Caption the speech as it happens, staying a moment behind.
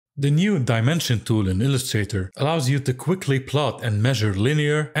The new Dimension tool in Illustrator allows you to quickly plot and measure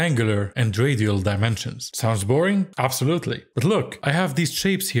linear, angular, and radial dimensions. Sounds boring? Absolutely. But look, I have these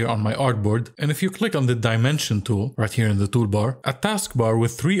shapes here on my artboard, and if you click on the Dimension tool right here in the toolbar, a taskbar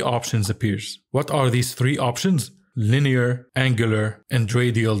with 3 options appears. What are these 3 options? Linear, angular, and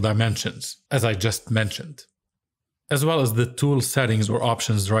radial dimensions, as I just mentioned, as well as the tool settings or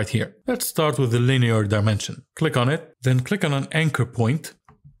options right here. Let's start with the linear dimension. Click on it, then click on an anchor point,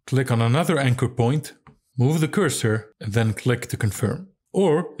 click on another anchor point, move the cursor, and then click to confirm.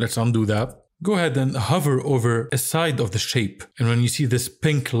 Or, let's undo that. Go ahead and hover over a side of the shape, and when you see this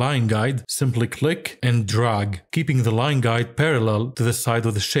pink line guide, simply click and drag, keeping the line guide parallel to the side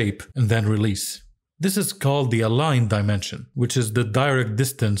of the shape, and then release. This is called the align dimension, which is the direct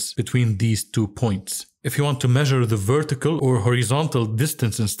distance between these 2 points. If you want to measure the vertical or horizontal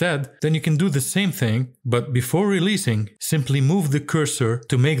distance instead, then you can do the same thing, but before releasing, simply move the cursor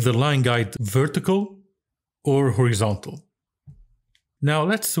to make the line guide vertical or horizontal. Now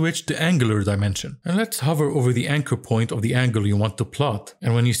let's switch to angular dimension, and let's hover over the anchor point of the angle you want to plot.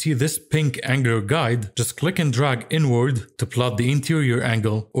 And when you see this pink angular guide, just click and drag inward to plot the interior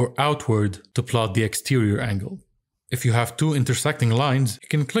angle or outward to plot the exterior angle. If you have 2 intersecting lines, you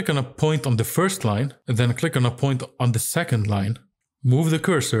can click on a point on the first line and then click on a point on the second line, move the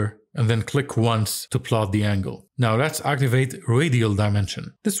cursor, and then click once to plot the angle. Now let's activate radial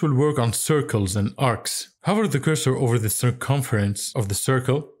dimension. This will work on circles and arcs. Hover the cursor over the circumference of the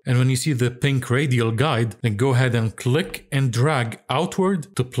circle, and when you see the pink radial guide, then go ahead and click and drag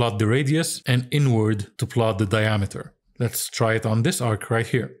outward to plot the radius and inward to plot the diameter. Let's try it on this arc right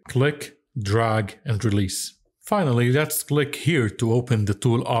here. Click, drag, and release. Finally, let's click here to open the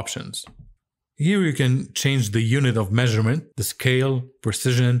tool options. Here you can change the unit of measurement, the scale,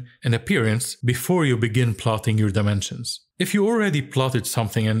 precision, and appearance before you begin plotting your dimensions. If you already plotted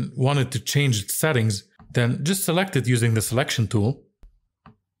something and wanted to change its settings, then just select it using the selection tool.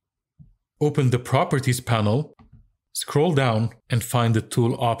 Open the Properties panel, scroll down, and find the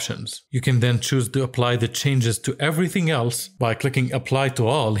tool options. You can then choose to apply the changes to everything else by clicking Apply to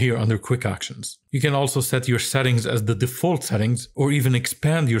All here under Quick Actions. You can also set your settings as the default settings or even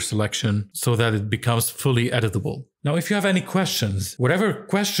expand your selection so that it becomes fully editable. Now, if you have any questions, whatever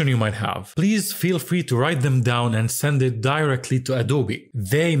question you might have, please feel free to write them down and send it directly to Adobe.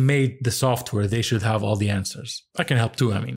 They made the software, they should have all the answers. I can help too, I mean.